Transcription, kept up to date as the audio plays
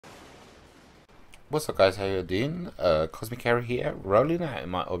What's up guys, how you doing? Cosmic Arrow here, rolling out in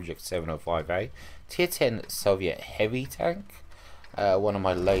my Object 705A Tier 10 Soviet Heavy Tank. One of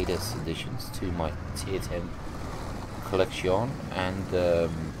my latest additions to my Tier 10 collection.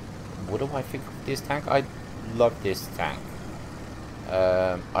 And what do I think of this tank? I love this tank.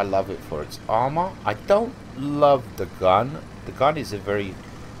 I love it for its armor. I don't love the gun. The gun is a very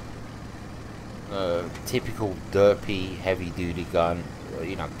typical derpy heavy duty gun,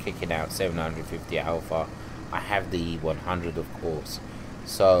 you know, kicking out 750 alpha. I have the 100 of course,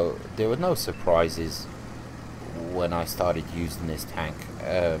 so there were no surprises when I started using this tank.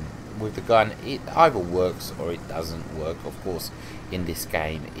 With the gun, it either works or it doesn't work. Of course, in this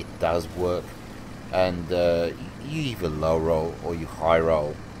game it does work, and you either low roll or you high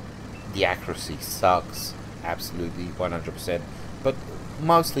roll. The accuracy sucks, absolutely 100%, but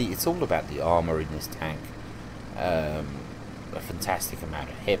mostly it's all about the armor in this tank. A fantastic amount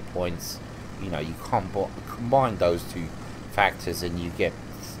of hit points. You know, you combine those two factors and you get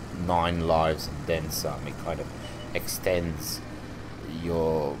 9 lives and then some. It kind of extends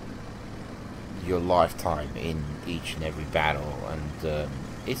your lifetime in each and every battle, and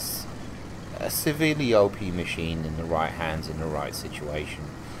it's a severely OP machine in the right hands, in the right situation.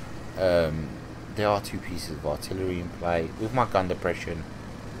 There are 2 pieces of artillery in play. With my gun depression,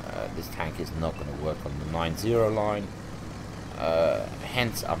 this tank is not going to work on the 9-0 line.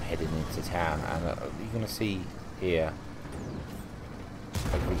 Hence, I'm heading into town, and you're going to see here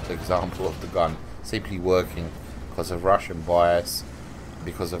a good example of the gun simply working because of Russian bias,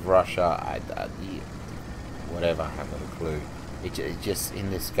 because of Russia. Whatever, I haven't a clue. It just,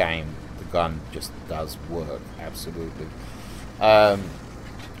 in this game, the gun just does work, absolutely.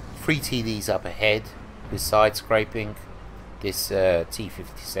 3 TDs up ahead with side scraping. This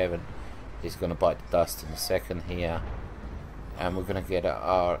T57 is going to bite the dust in a second here, and we're going to get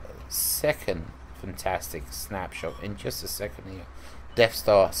our second fantastic snapshot in just a second here. Death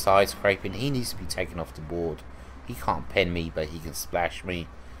Star side scraping. He needs to be taken off the board. He can't pen me, but he can splash me.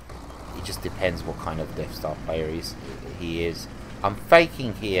 It just depends what kind of Death Star player he is. I'm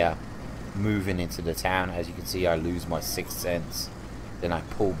faking here, moving into the town. As you can see, I lose my 6th sense. Then I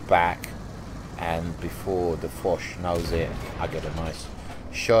pull back, and before the Foch knows it, I get a nice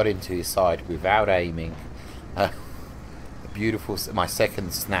shot into his side without aiming. Beautiful, my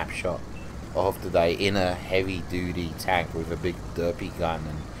second snapshot of the day in a heavy duty tank with a big derpy gun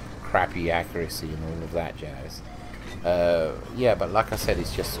and crappy accuracy and all of that jazz. Yeah, but like I said,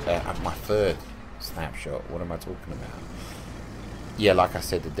 it's just my 3rd snapshot. What am I talking about? Yeah, like I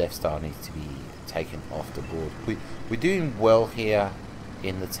said, the Death Star needs to be taken off the board. We're doing well here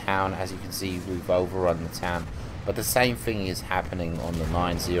in the town. As you can see, we've overrun the town, but the same thing is happening on the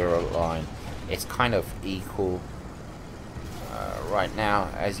 9-0 line. It's kind of equal right now.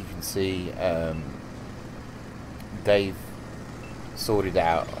 As you can see, they've sorted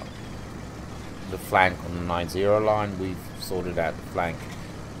out the flank on the 9-0 line. We've sorted out the flank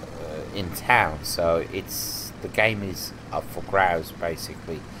in town, so the game is up for grabs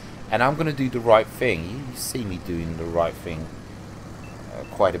basically, and I'm gonna do the right thing. You see me doing the right thing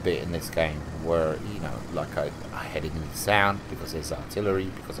quite a bit in this game, where, you know, like I headed into sound because there's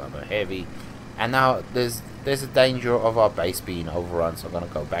artillery, because I'm a heavy, and now there's a danger of our base being overrun, so I'm gonna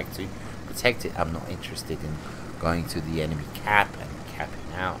go back to protect it. I'm not interested in going to the enemy cap and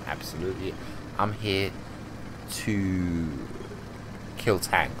capping out. Absolutely, I'm here to kill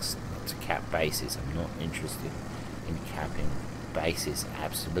tanks, not to cap bases. I'm not interested in capping bases,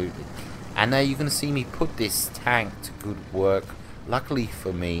 absolutely. And now you're gonna see me put this tank to good work. Luckily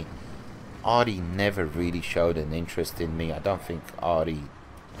for me, Artie never really showed an interest in me. I don't think Artie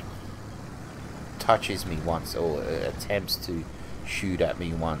touches me once or attempts to shoot at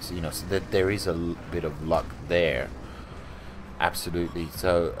me once, you know, so that there is a bit of luck there, absolutely.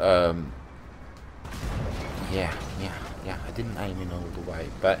 So yeah, I didn't aim in all the way,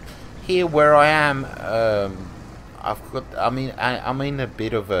 but here where I am, I'm in a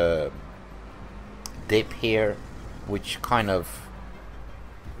bit of a dip here, which kind of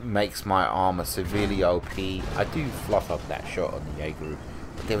makes my armor severely OP. I do fluff up that shot on the Jaeger,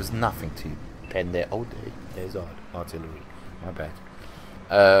 but there was nothing to pen there. Oh, there's artillery, my bad.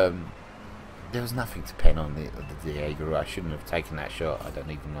 There was nothing to pen on the Jaeger. I shouldn't have taken that shot. I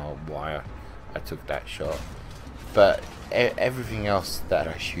don't even know why I took that shot, but everything else that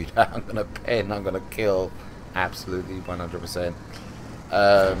I shoot at, I'm gonna pen, I'm gonna kill, absolutely 100%.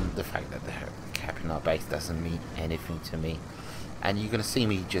 The fact that they're capping our base doesn't mean anything to me, and you're gonna see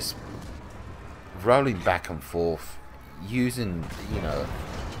me just rolling back and forth, using, you know,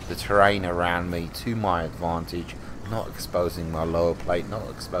 the terrain around me to my advantage, not exposing my lower plate, not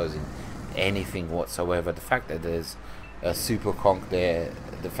exposing anything whatsoever. The fact that there's a super conk there,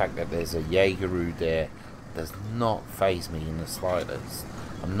 the fact that there's a Jaegeru there, does not phase me in the slightest.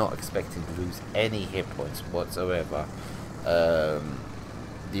 I'm not expecting to lose any hit points whatsoever.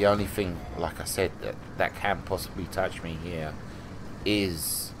 The only thing, like I said, that can possibly touch me here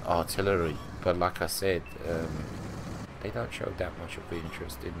is artillery. But like I said, they don't show that much of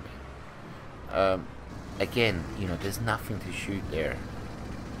interest in me. Again, you know, there's nothing to shoot there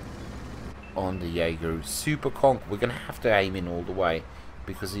on the Jaeger. Super Conk, we're going to have to aim in all the way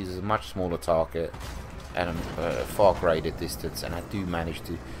because he's a much smaller target and a far greater distance, and I do manage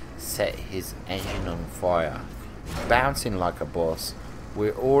to set his engine on fire, bouncing like a boss.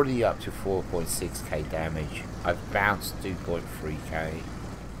 We're already up to 4.6k damage. I've bounced 2.3k.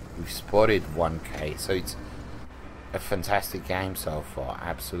 We've spotted 1k, so it's a fantastic game so far,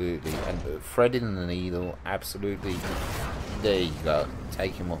 absolutely. And threading the needle, absolutely. There you go,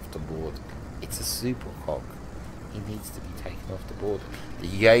 take him off the board. It's a super conk. He needs to be taken off the board. The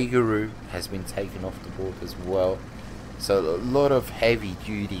Jaegeru has been taken off the board as well. So a lot of heavy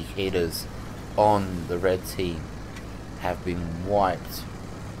duty hitters on the red team have been wiped,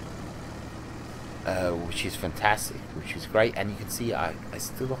 which is fantastic, which is great. And you can see I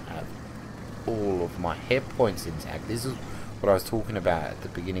still have all of my hit points intact. This is what I was talking about at the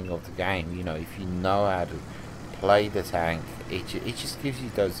beginning of the game. You know, if you know how to play the tank, it just gives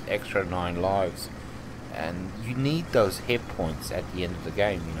you those extra 9 lives. And you need those hit points at the end of the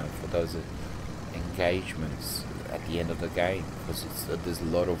game, you know, for those engagements at the end of the game, because there's a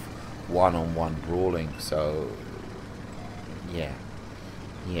lot of one-on-one brawling. So yeah,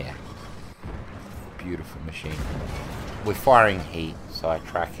 beautiful machine. We're firing heat, so I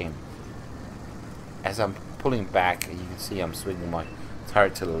track him. As I'm pulling back, you can see I'm swinging my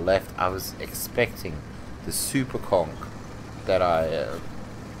turret to the left. I was expecting the super conk that I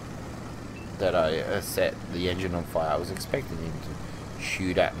set the engine on fire. I was expecting him to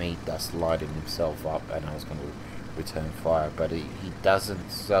shoot at me, thus lighting himself up, and I was going to return fire, but he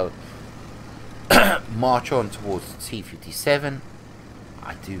doesn't. So march on towards the T-57.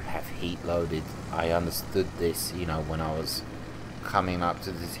 I do have heat loaded. I understood this, you know, when I was coming up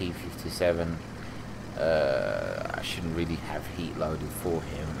to the T-57. I shouldn't really have heat loaded for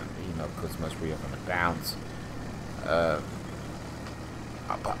him, you know, because most people are going to bounce. But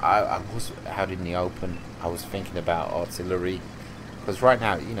I was out in the open. I was thinking about artillery, because right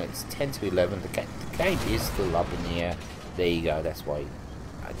now, you know, it's 10 to 11. The game is still up in the air. There you go. That's why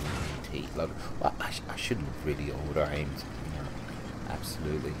I didn't need heat load. Well, I shouldn't have really auto aimed, you know,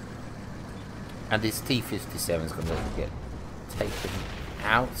 absolutely. And this T-57 is going to get taken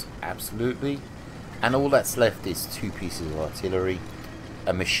out, absolutely. And all that's left is 2 pieces of artillery,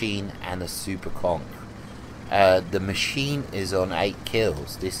 a machine, and a super conk. The machine is on 8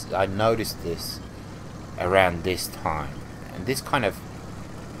 kills. I noticed this around this time, and this kind of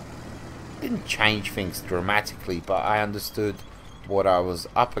didn't change things dramatically, but I understood what I was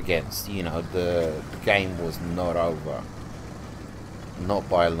up against. You know, the game was not over, not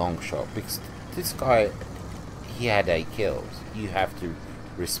by a long shot, because this guy, he had 8 kills. You have to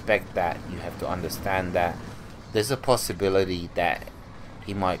respect that. You have to understand that there's a possibility that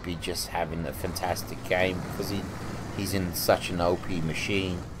he might be just having a fantastic game because he's in such an OP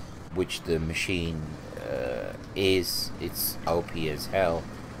machine, which the machine is. It's OP as hell.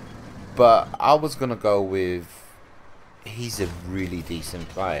 But I was gonna go with, he's a really decent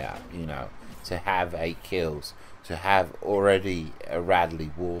player, you know, to have 8 kills, to have already a Radley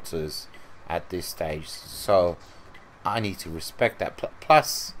Walters at this stage. So I need to respect that.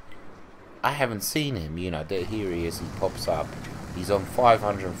 Plus, I haven't seen him, you know. Here he is, he pops up. He's on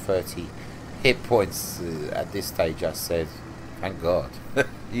 530 hit points at this stage. I said, thank God.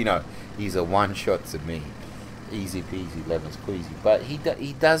 You know, he's a one-shot to me. Easy peasy, lemon squeezy. But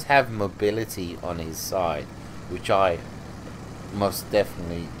he does have mobility on his side, which I most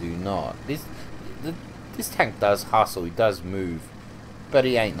definitely do not. This tank does hustle, he does move, but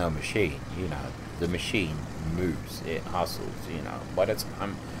he ain't no machine, you know. The machine moves, it hustles, you know. By the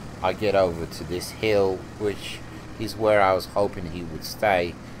time I get over to this hill, which is where I was hoping he would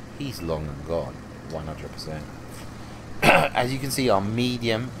stay, he's long and gone, 100%. As you can see, our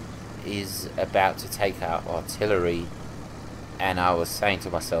medium is about to take out artillery, and I was saying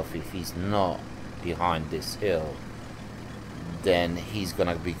to myself, if he's not behind this hill, then he's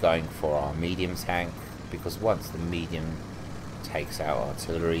gonna be going for our medium tank, because once the medium takes out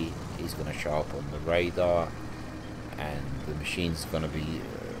artillery, he's gonna show up on the radar, and the machine's gonna be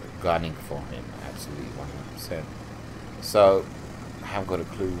gunning for him, absolutely 100%. So I haven't got a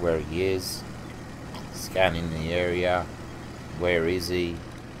clue where he is. Scanning the area. Where is he?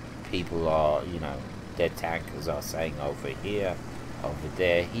 people are, you know, dead tankers are saying over here, over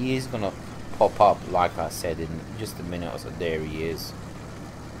there. He is gonna pop up, like I said, in just a minute or so. There he is.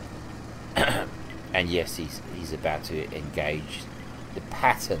 And yes, he's about to engage the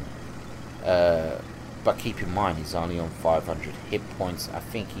pattern. But keep in mind, he's only on 500 hit points. I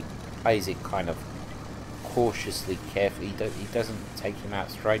think he plays it kind of cautiously, carefully. He doesn't take him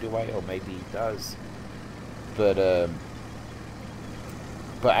out straight away, or maybe he does. But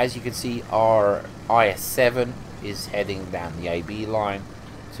as you can see, our IS-7 is heading down the AB line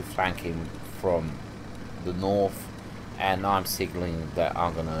to flank him from the north, and I'm signaling that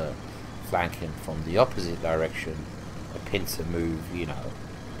I'm gonna flank him from the opposite direction, a pincer move, you know,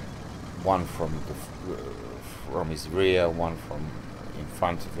 one from his rear, one from in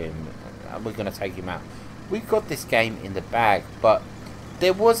front of him. We're gonna take him out. We've got this game in the bag, but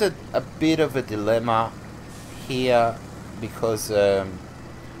there was a bit of a dilemma here because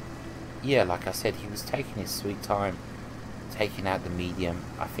yeah, like I said, he was taking his sweet time taking out the medium.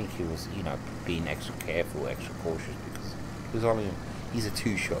 I think he was, you know, being extra careful, extra cautious, because he was only, he's a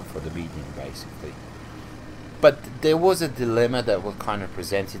two-shot for the medium basically. But there was a dilemma that was kind of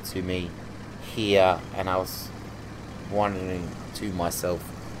presented to me here, and I was wondering to myself,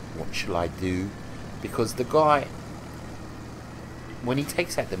 what shall I do? Because the guy, when he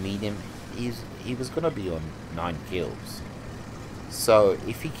takes out the medium, he was gonna be on 9 kills. So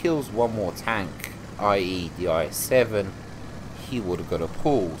if he kills one more tank, i.e. the IS-7, he would have got a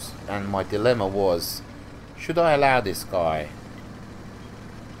pulse. And my dilemma was, should I allow this guy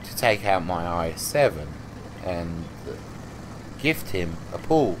to take out my IS-7 and gift him a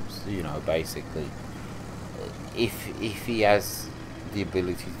pulse, you know, basically, if he has the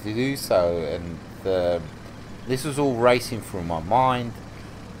ability to do so? And this was all racing through my mind.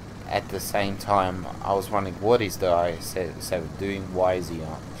 At the same time, I was wondering, what is the IS-7 doing? Why is he,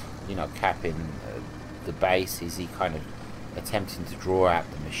 you know, capping the base? Is he kind of attempting to draw out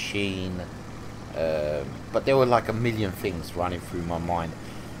the machine? But there were like a million things running through my mind.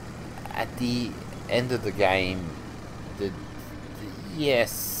 At the end of the game,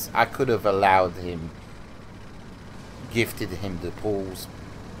 yes, I could have allowed him, gifted him the pulls,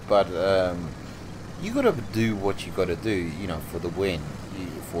 but you gotta do what you gotta do, you know, for the win,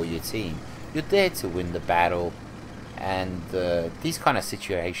 for your team. You're there to win the battle, and these kind of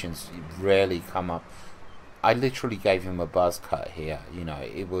situations rarely come up. I literally gave him a buzz cut here, you know.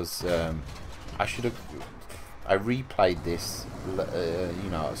 It was I replayed this, you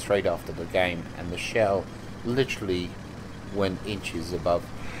know, straight after the game, and the shell literally went inches above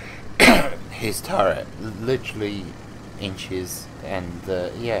his turret, literally inches. And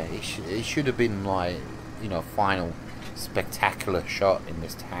yeah, it should have been like, you know, final spectacular shot in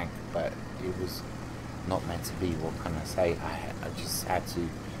this tank, but it was not meant to be. What can I say? I just had to.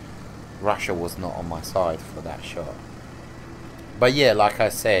 Russia was not on my side for that shot. But yeah, like I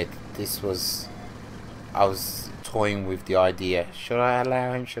said, this was, I was toying with the idea, should I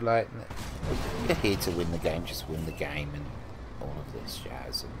allow him, should I? You're here to win the game, just win the game, and all of this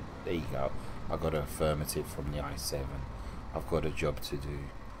jazz. And there you go, I got an affirmative from the I-7. I've got a job to do,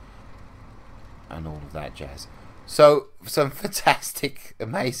 and all of that jazz. So some fantastic,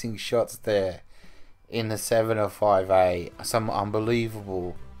 amazing shots there in the 705A. Some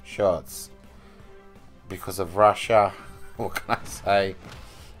unbelievable shots because of Russia. What can I say?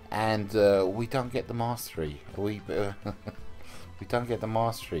 And we don't get the mastery. We don't get the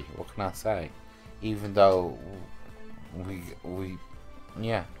mastery. What can I say? Even though we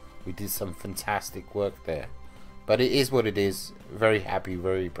did some fantastic work there. But it is what it is. Very happy,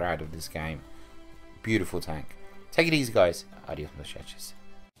 very proud of this game. Beautiful tank. Take it easy, guys. Adios, muchachos.